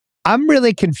I'm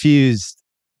really confused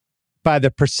by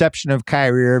the perception of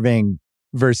Kyrie Irving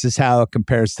versus how it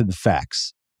compares to the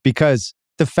facts. Because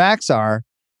the facts are,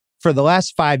 for the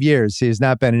last 5 years, he has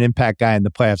not been an impact guy in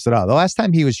the playoffs at all. The last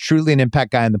time he was truly an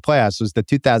impact guy in the playoffs was the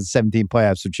 2017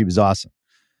 playoffs, which he was awesome.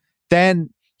 Then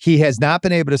he has not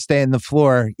been able to stay on the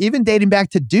floor, even dating back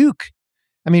to Duke.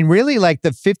 I mean, really like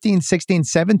the 15, 16,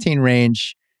 17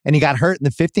 range, and he got hurt in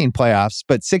the 15 playoffs,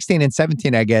 but 16 and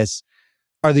 17, I guess,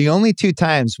 are the only two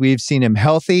times we've seen him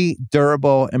healthy,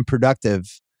 durable, and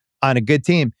productive on a good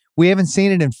team. We haven't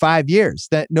seen it in 5 years.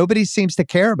 That nobody seems to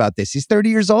care about this. He's 30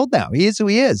 years old now. He is who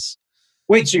he is.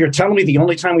 Wait, so you're telling me the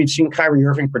only time we've seen Kyrie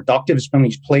Irving productive is when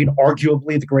he's played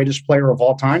arguably the greatest player of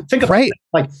all time? Think about it.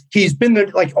 Like he's been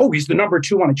he's the number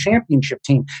 2 on a championship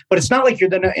team. But it's not like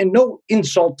and no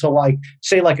insult to like,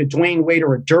 say like a Dwayne Wade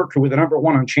or a Dirk who were the number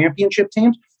 1 on championship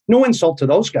teams. No insult to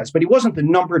those guys, but he wasn't the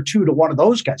number 2 to one of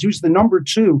those guys. He was the number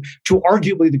 2 to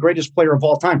arguably the greatest player of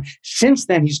all time. Since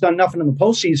then, he's done nothing in the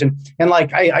postseason. And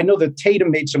like, I know that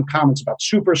Tatum made some comments about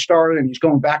superstar, and he's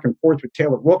going back and forth with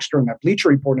Taylor Rooks during that Bleacher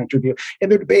Report interview. And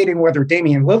they're debating whether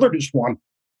Damian Lillard is one.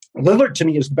 Lillard, to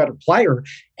me, is the better player.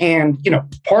 And,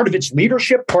 part of its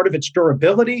leadership, part of its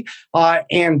durability,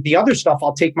 and the other stuff,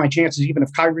 I'll take my chances, even if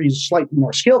Kyrie is slightly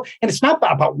more skilled. And it's not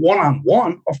about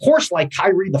one-on-one. Of course, like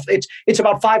Kyrie, it's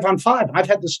about 5-on-5. And I've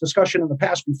had this discussion in the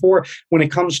past before when it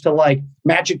comes to like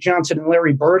Magic Johnson and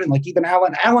Larry Bird, and like even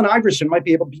Allen Iverson might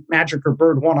be able to beat Magic or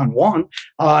Bird one-on-one.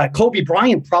 Kobe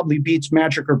Bryant probably beats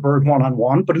Magic or Bird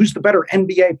one-on-one. But who's the better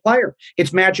NBA player?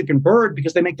 It's Magic and Bird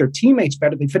because they make their teammates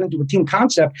better. They fit into a team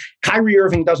concept. Kyrie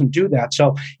Irving doesn't do that.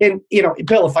 So, and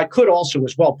Bill, if I could also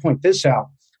as well point this out,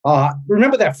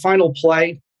 remember that final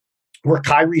play where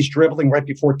Kyrie's dribbling right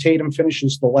before Tatum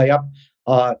finishes the layup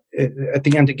at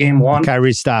the end of game 1?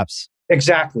 Kyrie stops.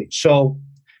 Exactly. So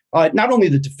not only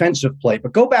the defensive play,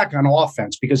 but go back on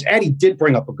offense, because Eddie did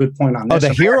bring up a good point on this. Oh,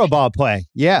 the hero ball play.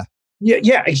 Yeah.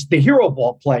 Yeah, it's the hero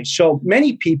ball play. So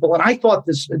many people, and I thought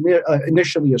this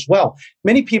initially as well,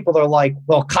 many people are like,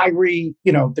 well, Kyrie,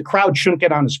 the crowd shouldn't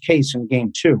get on his case in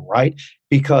game 2, right?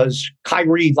 Because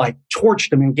Kyrie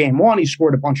torched him in game 1. He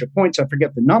scored a bunch of points. I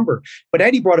forget the number. But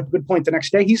Eddie brought up a good point the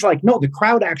next day. He's like, no, the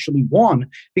crowd actually won,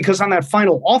 because on that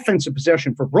final offensive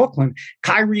possession for Brooklyn,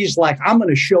 Kyrie's like, I'm going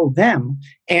to show them.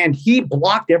 And he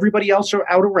blocked everybody else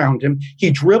out around him.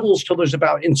 He dribbles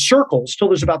in circles till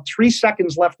there's about 3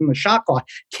 seconds left in the shot clock,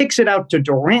 kicks it out to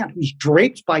Durant, who's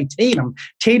draped by Tatum.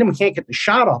 Tatum can't get the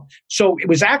shot up. So it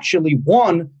was actually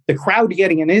 1, the crowd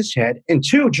getting in his head, and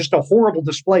 2, just a horrible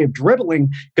display of dribbling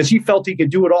because he felt he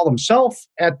could do it all himself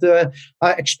at the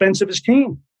expense of his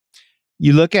team.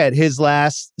 You look at his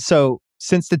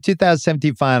since the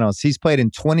 2017 finals, he's played in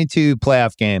 22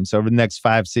 playoff games over the next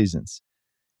 5 seasons.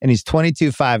 And he's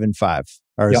 22, 5-5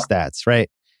 are his stats,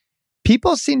 right?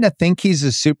 People seem to think he's a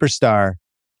superstar.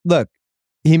 Look,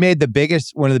 he made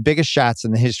one of the biggest shots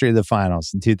in the history of the finals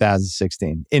in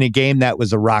 2016 in a game that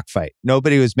was a rock fight.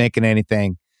 Nobody was making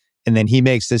anything. And then he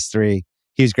makes this 3.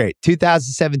 He's great.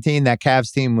 2017, that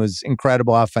Cavs team was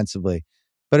incredible offensively,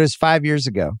 but it was 5 years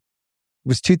ago. It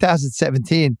was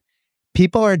 2017.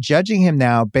 People are judging him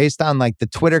now based on like the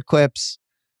Twitter clips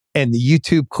and the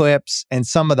YouTube clips and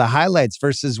some of the highlights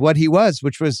versus what he was,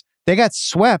 which was they got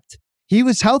swept. He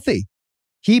was healthy.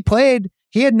 He played.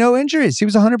 He had no injuries. He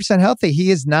was 100% healthy.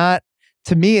 He is not,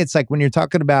 to me, it's like when you're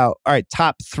talking about, all right,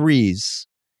 top 3s,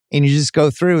 and you just go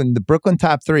through, and the Brooklyn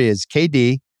top 3 is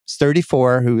KD,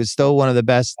 34, who is still one of the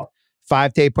best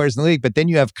 5-8 players in the league. But then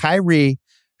you have Kyrie,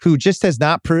 who just has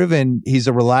not proven he's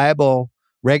a reliable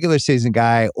regular season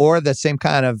guy or the same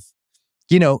kind of,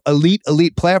 elite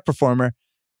playoff performer.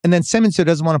 And then Simmons, who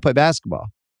doesn't want to play basketball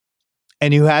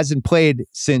and who hasn't played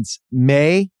since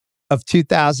May of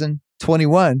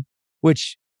 2021,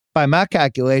 which by my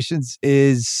calculations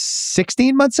is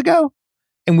 16 months ago.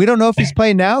 And we don't know if he's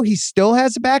playing now. He still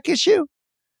has a back issue.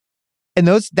 And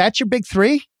that's your big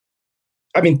 3?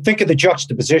 I mean, think of the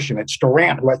juxtaposition. It's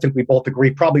Durant, who I think we both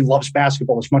agree probably loves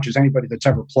basketball as much as anybody that's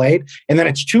ever played. And then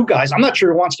it's 2 guys. I'm not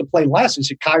sure who wants to play less.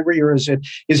 Is it Kyrie or is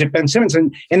it Ben Simmons?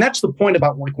 And that's the point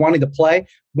about wanting to play.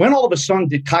 When all of a sudden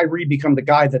did Kyrie become the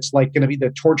guy that's going to be the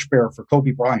torchbearer for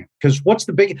Kobe Bryant? Because what's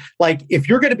the big, if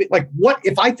you're going to be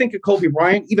if I think of Kobe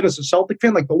Bryant, even as a Celtic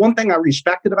fan, the one thing I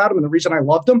respected about him and the reason I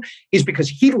loved him is because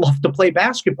he loved to play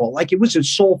basketball. It was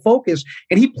his sole focus,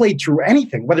 and he played through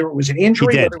anything, whether it was an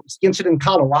injury, whether it was the incident in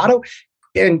Colorado.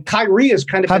 And Kyrie is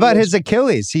kind of... How about his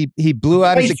Achilles? He blew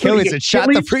out his Achilles and shot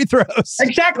the free throws.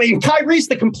 Exactly. And Kyrie's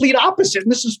the complete opposite. And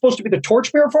this is supposed to be the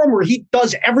torchbearer for him, where he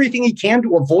does everything he can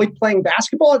to avoid playing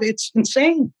basketball. It's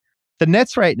insane. The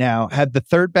Nets right now have the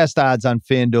 3rd best odds on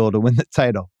FanDuel to win the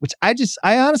title, which I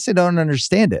honestly don't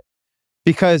understand it.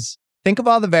 Because think of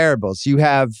all the variables. You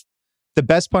have the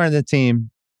best part of the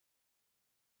team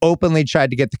openly tried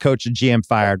to get the coach and GM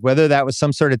fired. Whether that was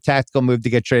some sort of tactical move to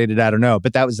get traded, I don't know.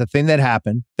 But that was the thing that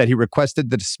happened, that he requested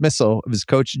the dismissal of his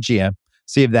coach and GM.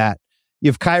 So you have that. You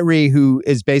have Kyrie, who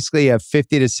is basically a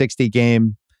 50 to 60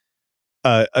 game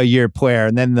a year player.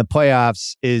 And then the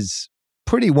playoffs is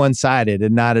pretty one-sided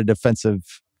and not a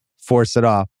defensive force at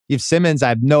all. You have Simmons. I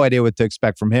have no idea what to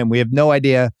expect from him. We have no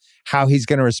idea how he's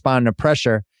going to respond to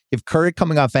pressure. You have Curry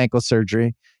coming off ankle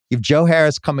surgery. You have Joe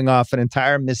Harris coming off an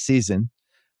entire missed season.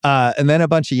 And then a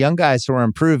bunch of young guys who are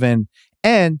improving.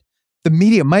 And the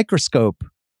media microscope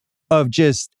of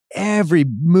just every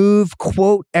move,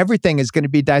 quote, everything is going to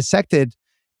be dissected.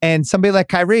 And somebody like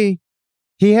Kyrie,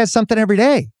 he has something every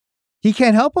day. He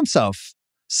can't help himself.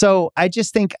 So I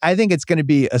think it's going to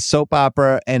be a soap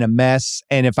opera and a mess.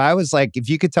 And if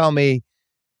you could tell me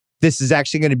this is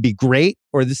actually going to be great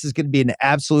or this is going to be an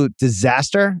absolute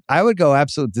disaster, I would go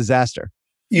absolute disaster.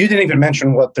 You didn't even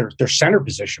mention what their center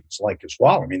position is like as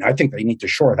well. I mean, I think they need to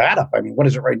shore that up. I mean, what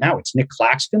is it right now? It's Nick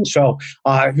Claxton, so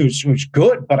who's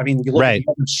good. But I mean, you look at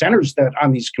the other centers that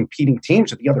on these competing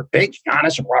teams, at the other big,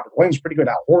 Giannis and Robert Williams, pretty good.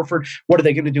 Al Horford, what are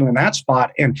they going to do in that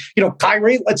spot? And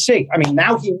Kyrie, let's see. I mean,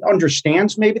 now he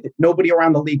understands maybe that nobody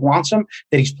around the league wants him,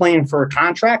 that he's playing for a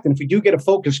contract. And if we do get a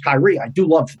focused Kyrie, I do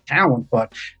love the talent,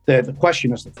 but the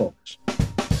question is the focus.